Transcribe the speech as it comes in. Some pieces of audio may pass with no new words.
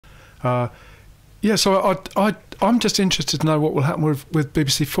Yeah, so I'm just interested to know what will happen with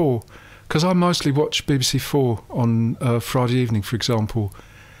BBC4, because I mostly watch BBC4 on Friday evening, for example,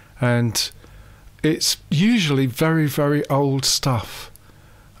 and it's usually very, very old stuff,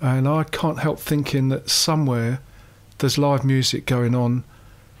 and I can't help thinking that somewhere there's live music going on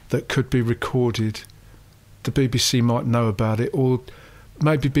that could be recorded. The BBC might know about it, or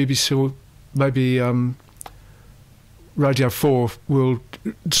maybe BBC4,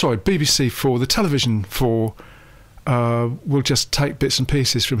 the television 4, will just take bits and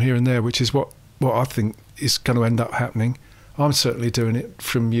pieces from here and there, which is what I think is going to end up happening. I'm certainly doing it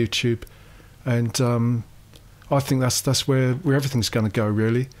from YouTube, and I think that's where everything's going to go,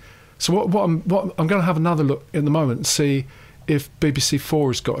 really. So I'm going to have another look in the moment and see if BBC4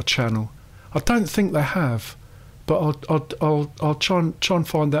 has got a channel. I don't think they have, but I'll try and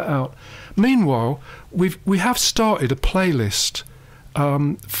find that out. Meanwhile, we have started a playlist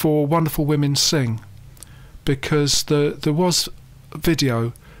for Wonderful Women Sing, because there was a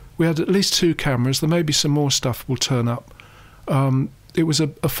video. We had at least 2 cameras. There may be some more stuff will turn up. It was a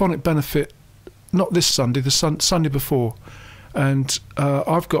phonic benefit, not this Sunday, the Sunday before, and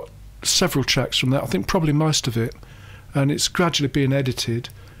I've got several tracks from that. I think probably most of it, and it's gradually being edited,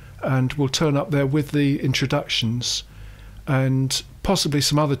 and will turn up there with the introductions, and possibly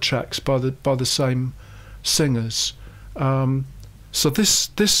some other tracks by the same singers. So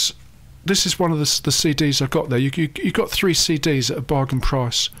this is one of the CDs I've got there. You got 3 CDs at a bargain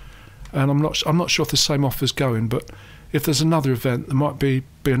price, and I'm not sure if the same offer's going, but if there's another event, there might be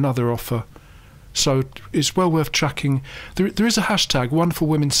another offer. So it's well worth tracking. There is a hashtag, Wonderful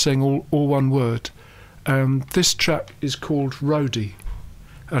Women Sing, all one word. This track is called Roadie,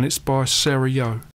 and it's by Sarah Yo.